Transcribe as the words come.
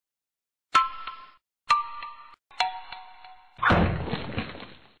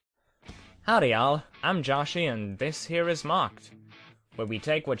Howdy y'all, I'm Joshy and this here is Mocked, where we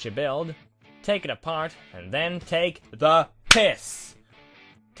take what you build, take it apart, and then take the piss!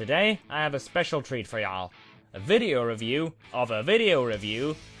 Today, I have a special treat for y'all. A video review of a video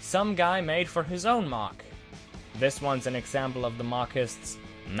review some guy made for his own mock. This one's an example of the mockist's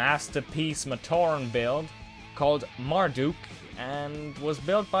masterpiece Matoran build called Mardook and was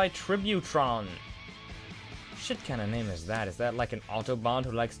built by Tributron. Shit kind of name is that? Is that like an Autobot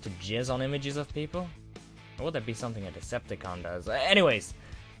who likes to jizz on images of people? Or would that be something a Decepticon does? Anyways,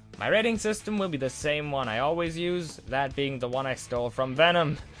 my rating system will be the same one I always use, that being the one I stole from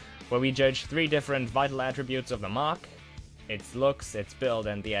Venom, where we judge 3 different vital attributes of the mock: its looks, its build,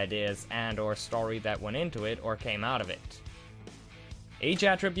 and the ideas and or story that went into it or came out of it. Each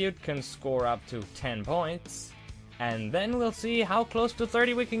attribute can score up to 10 points, and then we'll see how close to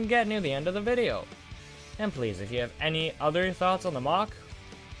 30 we can get near the end of the video. And please, if you have any other thoughts on the mock,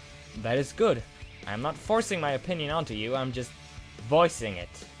 that is good. I'm not forcing my opinion onto you, I'm just voicing it.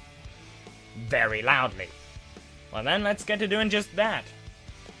 Very loudly. Well then, let's get to doing just that.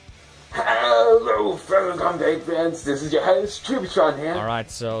 Hello fellow content friends, this is your host Tributron here. Alright,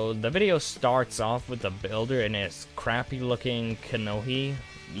 so the video starts off with the builder in his crappy looking Kanohi,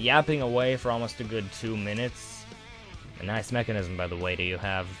 yapping away for almost a good 2 minutes. A nice mechanism, by the way. Do you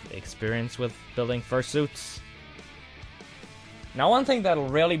have experience with building fursuits? Now, one thing that'll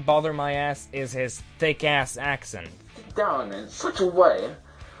really bother my ass is his thick-ass accent. Down in such a way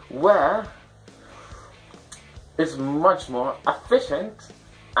where it's much more efficient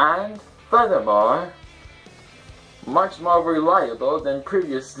and furthermore much more reliable than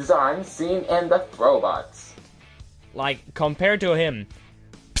previous designs seen in the Throwbots. Like, compared to him,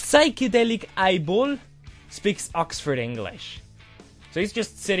 Psychedelic Eyeball speaks Oxford English. So he's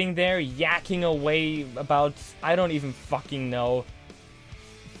just sitting there yakking away about, I don't even fucking know,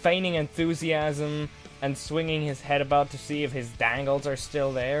 feigning enthusiasm and swinging his head about to see if his dangles are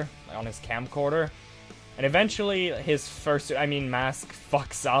still there on his camcorder. And eventually his mask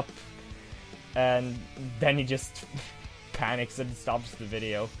fucks up, and then he just panics and stops the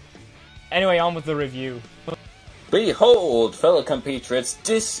video. Anyway, on with the review. Behold, fellow compatriots,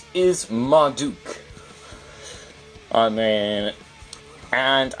 this is Mardook. And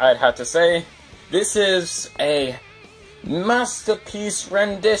I'd have to say, this is a masterpiece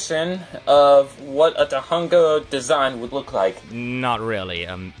rendition of what a Tahunga design would look like. Not really.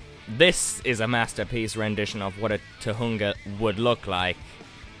 This is a masterpiece rendition of what a Tahunga would look like,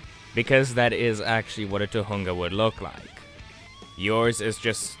 because that is actually what a Tahunga would look like. Yours is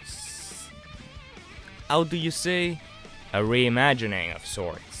just, how do you say, a reimagining of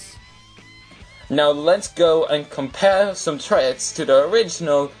sorts. Now let's go and compare some traits to the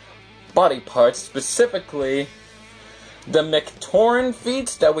original body parts, specifically the Matoran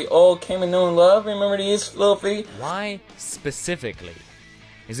feet that we all came to know and love. Remember these little feet? Why specifically?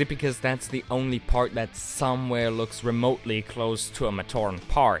 Is it because that's the only part that somewhere looks remotely close to a Matoran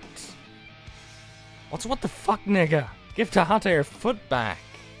part? What the fuck, nigga? Give Tahata your foot back.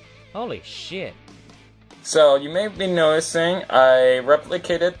 Holy shit. So, you may be noticing I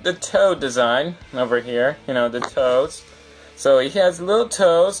replicated the toe design over here, you know, the toes. So he has little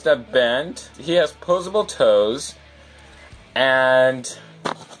toes that bend, he has posable toes, and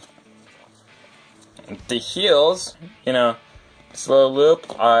the heels, you know, this little loop,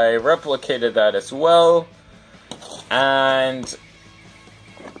 I replicated that as well. And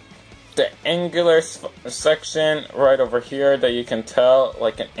the angular section right over here that you can tell,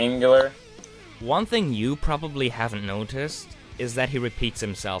 like an angular. One thing you probably haven't noticed is that he repeats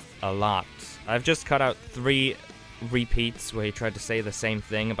himself a lot. I've just cut out 3 repeats where he tried to say the same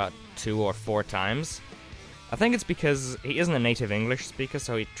thing about 2 or 4 times. I think it's because he isn't a native English speaker,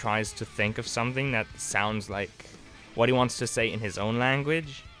 so he tries to think of something that sounds like what he wants to say in his own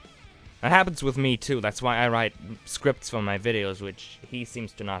language. That happens with me too, that's why I write scripts for my videos, which he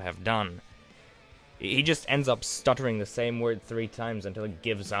seems to not have done. He just ends up stuttering the same word 3 times until he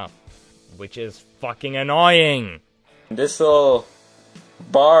gives up. Which is fucking annoying! This little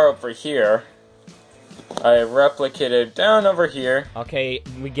bar over here, I replicated down over here. Okay,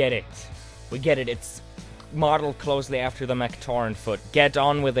 we get it. We get it, it's modeled closely after the Matoran foot. Get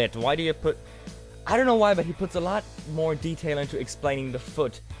on with it. Why do you put... I don't know why, but he puts a lot more detail into explaining the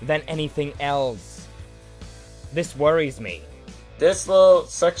foot than anything else. This worries me. This little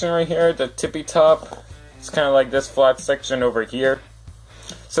section right here, the tippy top, it's kind of like this flat section over here.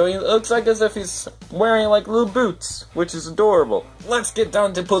 So he looks like as if he's wearing like little boots, which is adorable. Let's get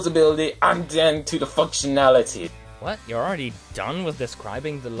down to posability and then to the functionality. What? You're already done with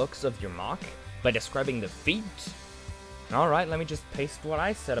describing the looks of your mock? By describing the feet? Alright, let me just paste what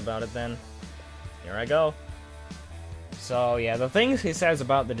I said about it then. Here I go. So, yeah, the things he says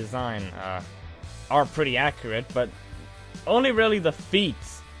about the design are pretty accurate, but only really the feet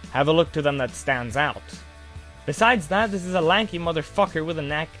have a look to them that stands out. Besides that, this is a lanky motherfucker with a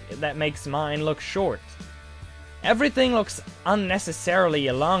neck that makes mine look short. Everything looks unnecessarily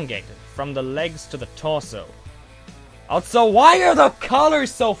elongated, from the legs to the torso. Also, why are the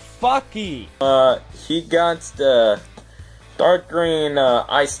colors so fucky? He got the dark green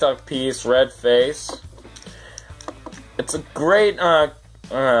eye stalk piece, red face. It's a great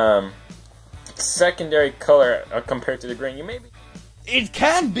secondary color compared to the green. You maybe It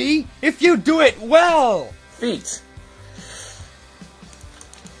can be if you do it well. Feet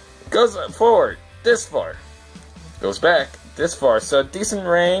goes forward this far, goes back this far, so decent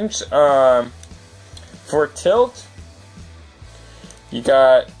range. For tilt, you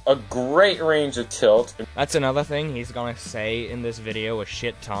got a great range of tilt. That's another thing he's gonna say in this video a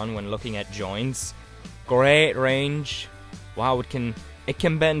shit ton when looking at joints. Great range. Wow, it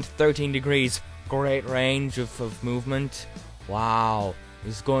can bend 13 degrees. Great range of movement. Wow,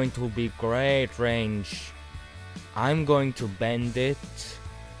 it's going to be great range. I'm going to bend it.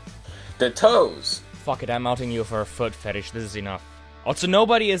 The toes. Fuck it, I'm outing you for a foot fetish. This is enough. Also,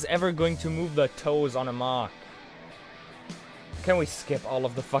 nobody is ever going to move the toes on a MOC. Can we skip all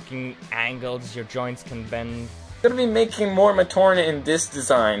of the fucking angles your joints can bend? I'm gonna be making more Matoran in this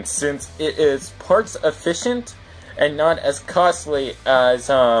design since it is parts efficient and not as costly as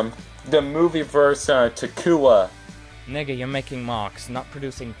the movie-verse Takua. Nigga, you're making MOCs, not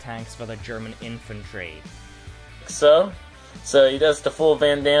producing tanks for the German infantry. So he does the full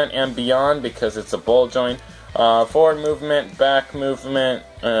Van Damme and beyond because it's a ball joint. Forward movement, back movement.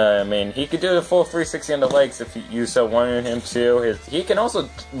 I mean, he could do the full 360 on the legs if you so wanted him to. He can also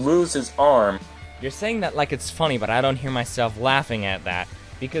lose his arm. You're saying that like it's funny, but I don't hear myself laughing at that.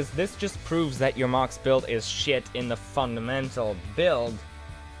 Because this just proves that your MOC's build is shit in the fundamental build.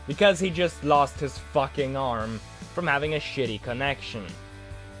 Because he just lost his fucking arm from having a shitty connection.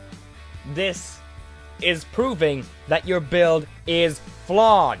 This is proving that your build is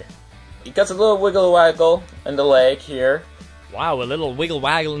flawed. He got a little wiggle waggle in the leg here. Wow, a little wiggle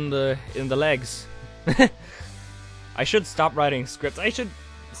waggle in the legs. I should stop writing scripts. I should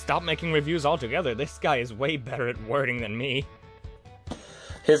stop making reviews altogether. This guy is way better at wording than me.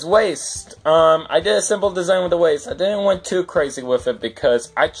 His waist. I did a simple design with the waist. I didn't went too crazy with it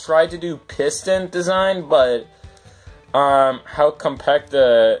because I tried to do piston design, but how compact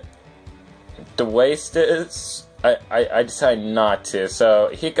the waist is, I decided not to. So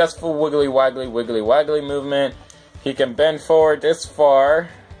he got full wiggly waggly movement. He can bend forward this far,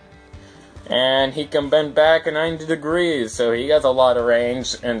 and he can bend back 90 degrees. So he has a lot of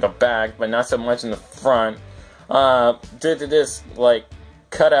range in the back, but not so much in the front. Due to this like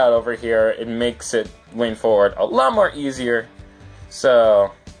cutout over here, it makes it lean forward a lot more easier.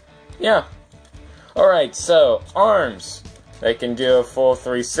 So yeah. All right. So arms, they can do a full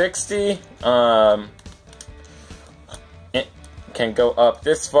 360. It can go up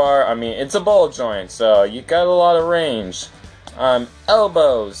this far. I mean, it's a ball joint, so you got a lot of range.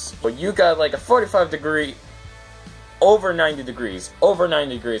 Elbows, but you got like a 45 degree, over 90 degrees.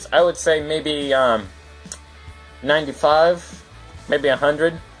 I would say maybe 95, maybe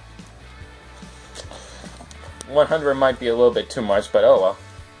 100. 100 might be a little bit too much, but oh well.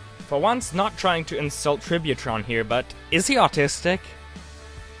 For once, not trying to insult Tributron here, but is he autistic?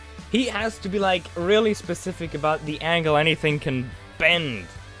 He has to be like really specific about the angle anything can bend.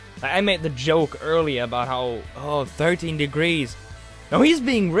 I made the joke earlier about how, oh, 13 degrees. No, he's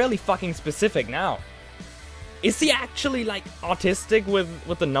being really fucking specific now. Is he actually like autistic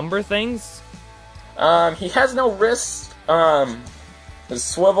with the number things? He has no wrist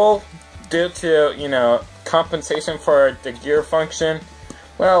swivel due to, you know, compensation for the gear function.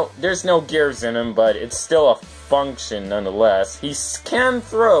 Well, there's no gears in him, but it's still a function nonetheless. He can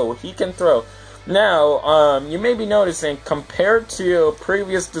throw. Now, you may be noticing, compared to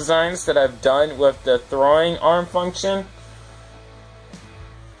previous designs that I've done with the throwing arm function,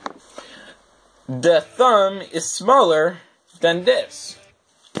 the thumb is smaller than this.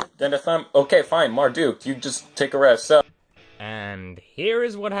 Then the thumb. Okay, fine, Mardook, you just take a rest. So, and here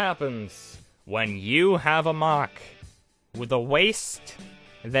is what happens when you have a MOC with a waist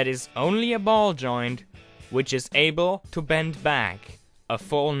that is only a ball joint, which is able to bend back a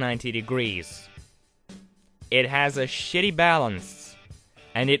full 90 degrees. It has a shitty balance,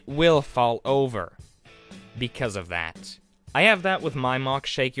 and it will fall over because of that. I have that with my MOC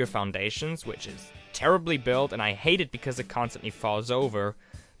Shake Your Foundations, which is terribly built, and I hate it because it constantly falls over,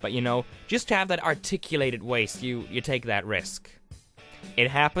 But you know, just to have that articulated waist, you take that risk. It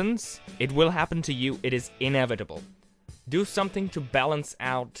happens, it will happen to you, it is inevitable. Do something to balance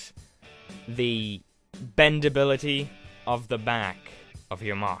out the bendability of the back of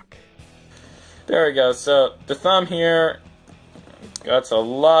your mock. There we go. So the thumb here got a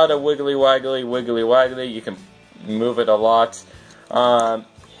lot of wiggly waggly. You can move it a lot.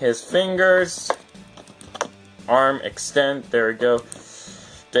 His fingers, arm extend. There we go.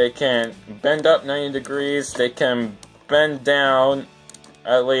 They can bend up 90 degrees. They can bend down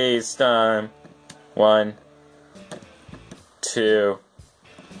at least 1, 2,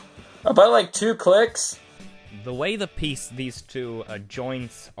 about like 2 clicks. The way the piece these two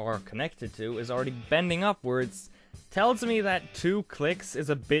joints are connected to is already bending upwards. Tells me that 2 clicks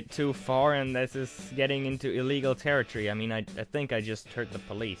is a bit too far and this is getting into illegal territory. I mean, I think I just heard the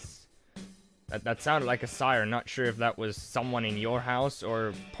police. That sounded like a siren. Not sure if that was someone in your house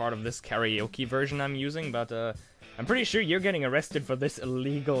or part of this karaoke version I'm using, but I'm pretty sure you're getting arrested for this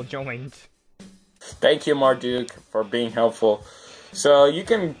illegal joint. Thank you, Mardook, for being helpful. So you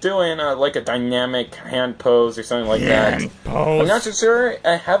can do in like a dynamic hand pose or something like that. Pose. I'm not so sure.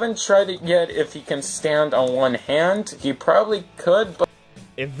 I haven't tried it yet if he can stand on one hand. He probably could, but...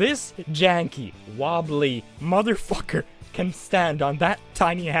 If this janky, wobbly motherfucker can stand on that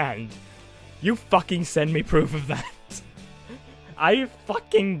tiny hand, you fucking send me proof of that. I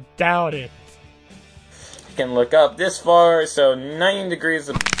fucking doubt it. He can look up this far, so 90 degrees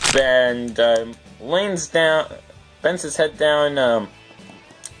of bend, leans down, bends his head down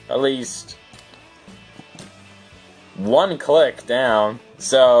at least 1 click down,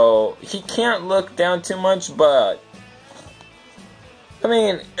 so he can't look down too much, but I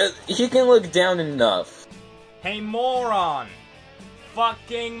mean, he can look down enough. Hey moron!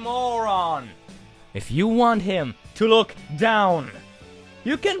 Fucking moron! If you want him to look down,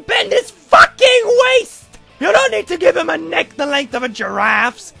 you can bend his fucking waist! You don't need to give him a neck the length of a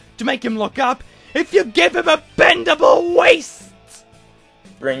giraffe's to make him look up. If you give him a bendable waist!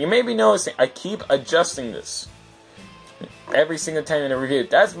 You may be noticing I keep adjusting this every single time in the review.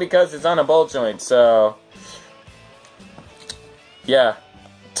 That's because it's on a ball joint, so... yeah.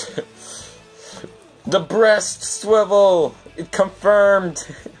 The breast swivel! It confirmed!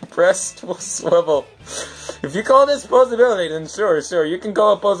 Breast will swivel. If you call this posability, then sure, you can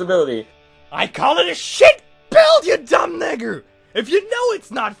call it posability. I call it a shit build, you dumb nigger! If you know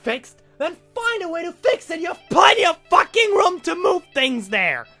it's not fixed, then find a way to fix it. You have plenty of fucking room to move things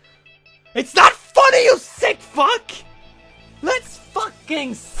there. It's not funny, you sick fuck! That's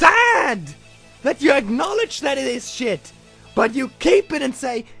fucking sad! That you acknowledge that it is shit, but you keep it and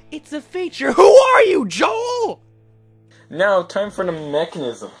say, it's a feature. Who are you, Joel? Now, time for the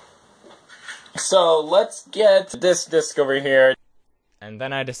mechanism. So, let's get this disc over here. And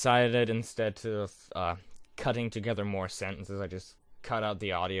then I decided instead of cutting together more sentences, I just cut out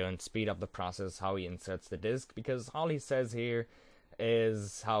the audio and speed up the process how he inserts the disc, because all he says here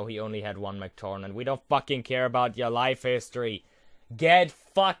is how he only had 1 Matoran, and we don't fucking care about your life history. Get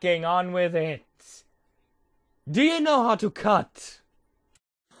fucking on with it. Do you know how to cut?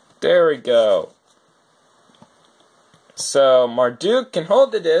 There we go. So, Mardook can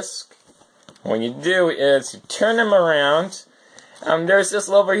hold the disc. What you do is you turn him around, and there's this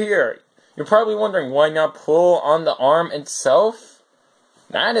lever here. You're probably wondering why not pull on the arm itself?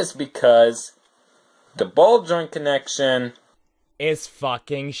 That is because the ball joint connection is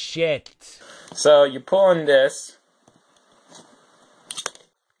fucking shit. So you pull on this,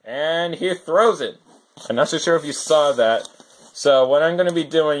 and he throws it. I'm not so sure if you saw that. So what I'm going to be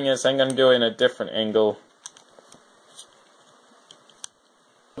doing is I'm going to do it in a different angle.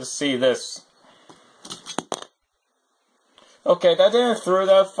 Let's see this. Okay, that didn't throw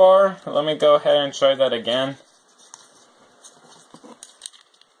that far. Let me go ahead and try that again.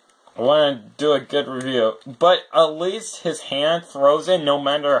 I want to do a good review. But at least his hand throws it no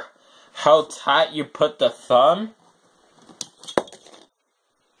matter how tight you put the thumb.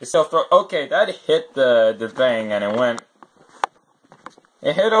 It still throw. Okay, that hit the thing and it went.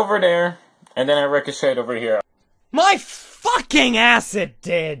 It hit over there and then it ricocheted over here. My fucking ass it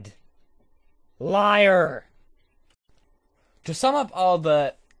did! Liar! To sum up all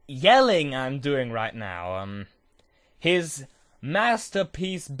the yelling I'm doing right now, his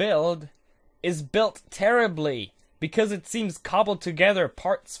masterpiece build is built terribly because it seems cobbled together,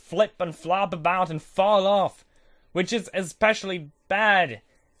 parts flip and flop about and fall off, which is especially bad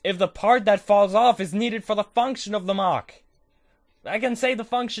if the part that falls off is needed for the function of the mock. I can say the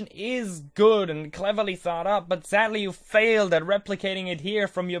function is good and cleverly thought up, but sadly you failed at replicating it here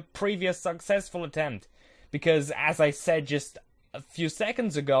from your previous successful attempt. Because, as I said just a few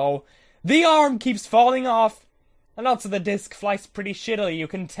seconds ago, the arm keeps falling off. And also the disc flies pretty shittily. You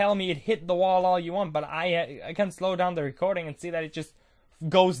can tell me it hit the wall all you want, but I can slow down the recording and see that it just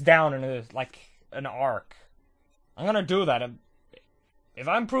goes down in like an arc. I'm gonna do that. If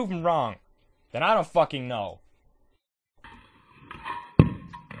I'm proven wrong, then I don't fucking know.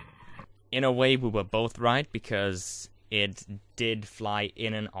 In a way, we were both right, because it did fly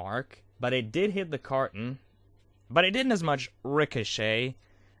in an arc, but it did hit the carton, but it didn't as much ricochet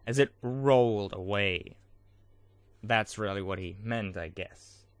as it rolled away. That's really what he meant, I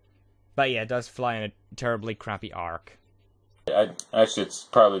guess. But yeah, it does fly in a terribly crappy arc. I should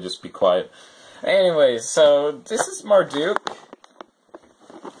probably just be quiet. Anyway, so this is Mardook.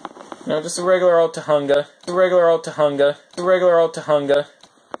 No, just a regular old Tahunga. A regular old Tahunga. A regular old Tahunga.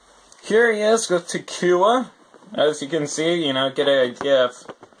 Here he is with Tequila. As you can see, you know, get an idea of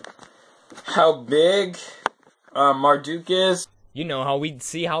how big Mardook is. You know how we'd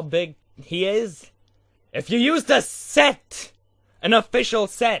see how big he is? If you used a set! An official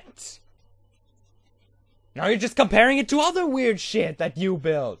set! Now you're just comparing it to other weird shit that you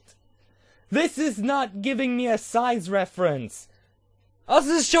built. This is not giving me a size reference. Also,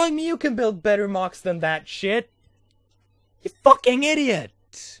 this is showing me you can build better MOCs than that shit. You fucking idiot!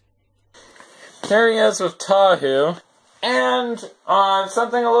 Here he is with Tahu. And,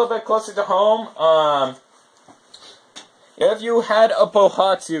 something a little bit closer to home, if you had a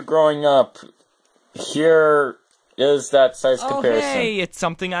Bohatsu growing up, here is that size comparison. Oh hey, it's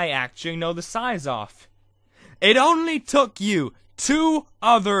something I actually know the size of. It only took you 2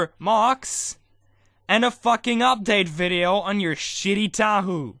 other MOCs and a fucking update video on your shitty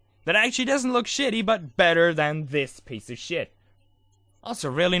Tahu. That actually doesn't look shitty, but better than this piece of shit. Also,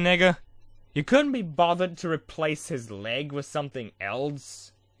 really, nigga? You couldn't be bothered to replace his leg with something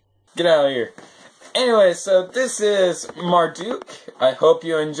else? Get out of here. Anyway, so this is Mardook. I hope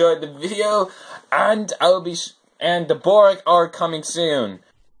you enjoyed the video, and and the Borg are coming soon.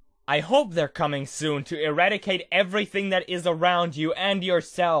 I hope they're coming soon to eradicate everything that is around you and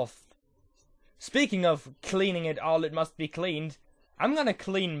yourself. Speaking of cleaning it all, it must be cleaned. I'm gonna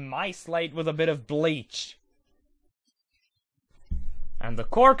clean my slate with a bit of bleach. And the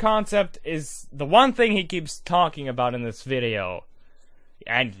core concept is the one thing he keeps talking about in this video.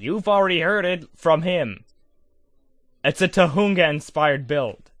 And you've already heard it from him. It's a Tahunga-inspired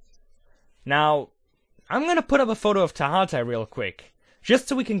build. Now, I'm gonna put up a photo of Tahate real quick, just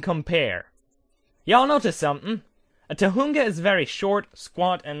so we can compare. Y'all notice something? A Tahunga is very short,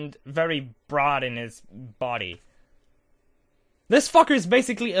 squat, and very broad in his body. This fucker is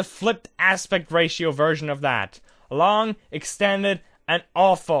basically a flipped aspect ratio version of that. Long, extended, and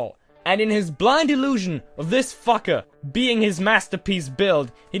awful. And in his blind illusion of this fucker being his masterpiece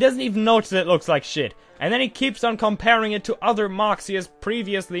build, he doesn't even notice it looks like shit. And then he keeps on comparing it to other MOCs he has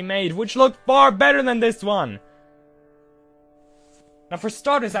previously made, which look far better than this one. Now for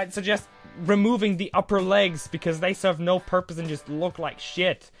starters, I'd suggest removing the upper legs, because they serve no purpose and just look like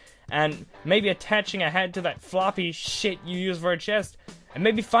shit. And maybe attaching a head to that floppy shit you use for a chest. And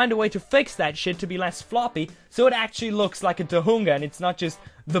maybe find a way to fix that shit to be less floppy, so it actually looks like a Tahunga, and it's not just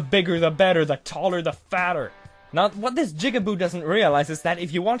the bigger the better, the taller the fatter. Now, what this jigaboo doesn't realize is that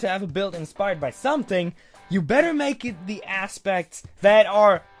if you want to have a build inspired by something, you better make it the aspects that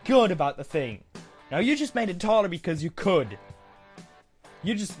are good about the thing. Now, you just made it taller because you could.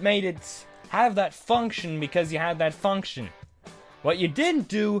 You just made it have that function because you had that function. What you didn't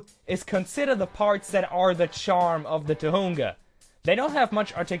do is consider the parts that are the charm of the Tahunga. They don't have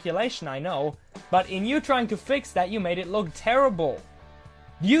much articulation, I know, but in you trying to fix that, you made it look terrible.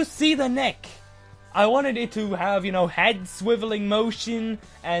 You see the neck. I wanted it to have, you know, head swiveling motion,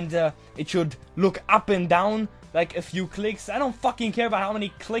 and it should look up and down like a few clicks. I don't fucking care about how many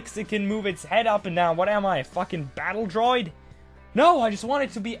clicks it can move its head up and down. What am I, a fucking battle droid? No, I just want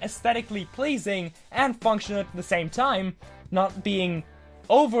it to be aesthetically pleasing and functional at the same time, not being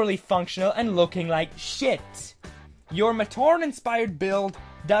overly functional and looking like shit. Your Matoran-inspired build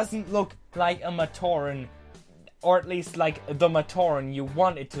doesn't look like a Matoran, or at least like the Matoran you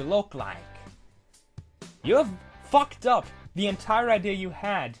want it to look like. You have fucked up the entire idea you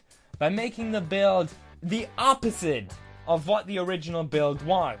had by making the build the opposite of what the original build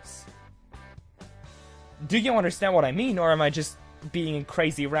was. Do you understand what I mean, or am I just being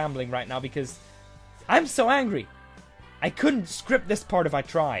crazy rambling right now? Because I'm so angry. I couldn't script this part if I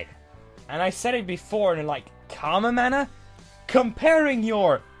tried. And I said it before in like common manner, comparing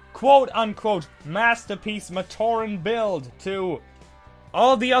your quote-unquote masterpiece Matoran build to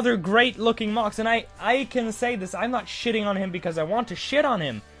all the other great-looking MOCs, and I can say this, I'm not shitting on him because I want to shit on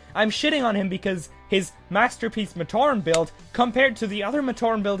him. I'm shitting on him because his masterpiece Matoran build, compared to the other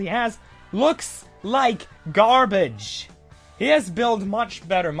Matoran build he has, looks like garbage. He has built much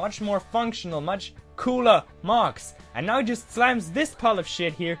better, much more functional, much cooler MOCs, and now he just slams this pile of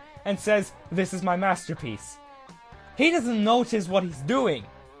shit here and says, this is my masterpiece. He doesn't notice what he's doing.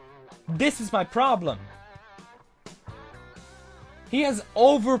 This is my problem. He has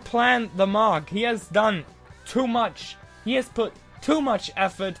overplanned the MOC. He has done too much. He has put too much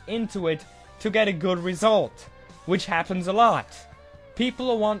effort into it to get a good result, which happens a lot. People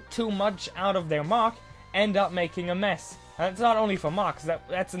who want too much out of their MOC end up making a mess. And it's not only for MOCs,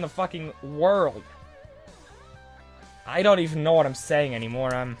 that's in the fucking world. I don't even know what I'm saying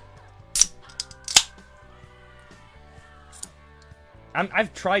anymore.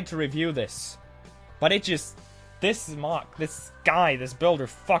 I've tried to review this, but it just, this MOC, this guy, this builder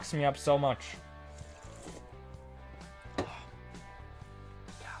fucks me up so much.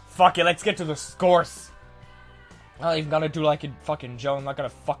 Fuck it, let's get to the scores. I'm not even gonna do like a fucking Joe. I'm not gonna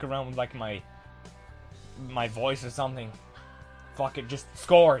fuck around with like my voice or something. Fuck it, just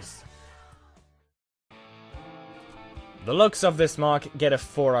scores. The looks of this MOC get a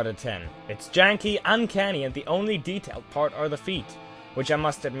 4 out of 10. It's janky, uncanny, and the only detailed part are the feet, which I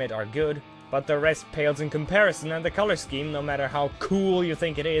must admit are good, but the rest pales in comparison, and the color scheme, no matter how cool you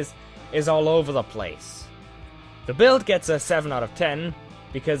think it is all over the place. The build gets a 7 out of 10,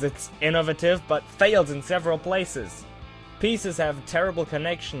 because it's innovative, but fails in several places. Pieces have terrible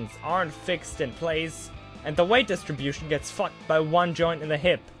connections, aren't fixed in place, and the weight distribution gets fucked by one joint in the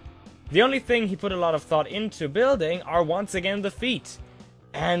hip. The only thing he put a lot of thought into building are once again the feet.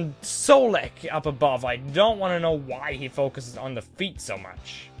 And Solek up above, I don't want to know why he focuses on the feet so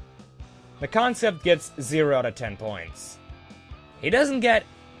much. The concept gets 0 out of 10 points. He doesn't get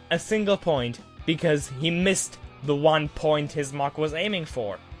a single point because he missed the 1 point his MOC was aiming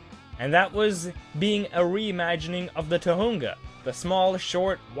for. And that was being a reimagining of the Tohunga, the small,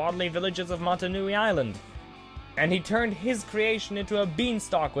 short, waddly villages of Motunui Island. And he turned his creation into a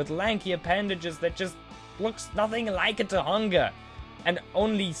beanstalk with lanky appendages that just looks nothing like a Tohunga, and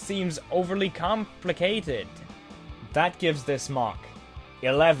only seems overly complicated. That gives this MOC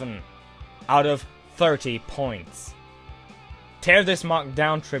 11 out of 30 points. Tear this MOC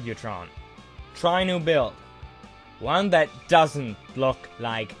down, Tributron. Try new build. One that doesn't look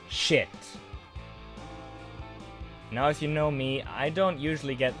like shit. Now, if you know me, I don't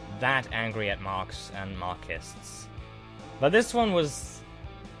usually get that angry at MOCs and MOCists. But this one was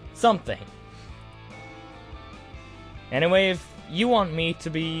something. Anyway, if you want me to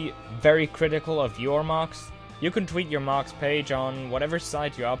be very critical of your MOCs, you can tweet your MOCs page on whatever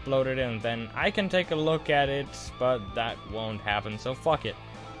site you uploaded, and then I can take a look at it, but that won't happen, so fuck it.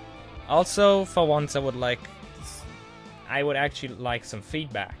 Also, for once, I would actually like some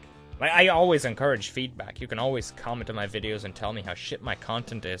feedback. Like, I always encourage feedback. You can always comment on my videos and tell me how shit my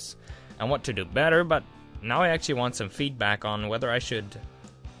content is and what to do better, but now I actually want some feedback on whether I should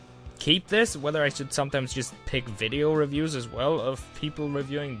keep this, whether I should sometimes just pick video reviews as well of people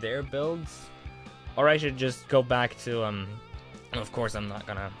reviewing their builds, or I should just go back to, of course I'm not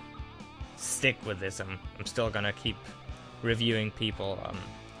gonna stick with this. I'm still gonna keep reviewing people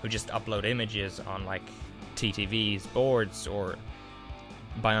who just upload images on like TTV's boards or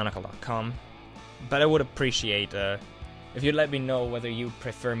Bionicle.com, but I would appreciate if you'd let me know whether you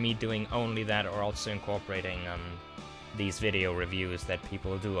prefer me doing only that or also incorporating these video reviews that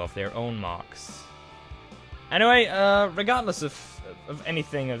people do of their own MOCs. Anyway, regardless of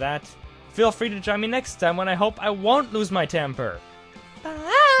anything of that, feel free to join me next time when I hope I won't lose my temper.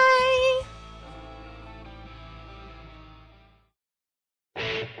 Bye!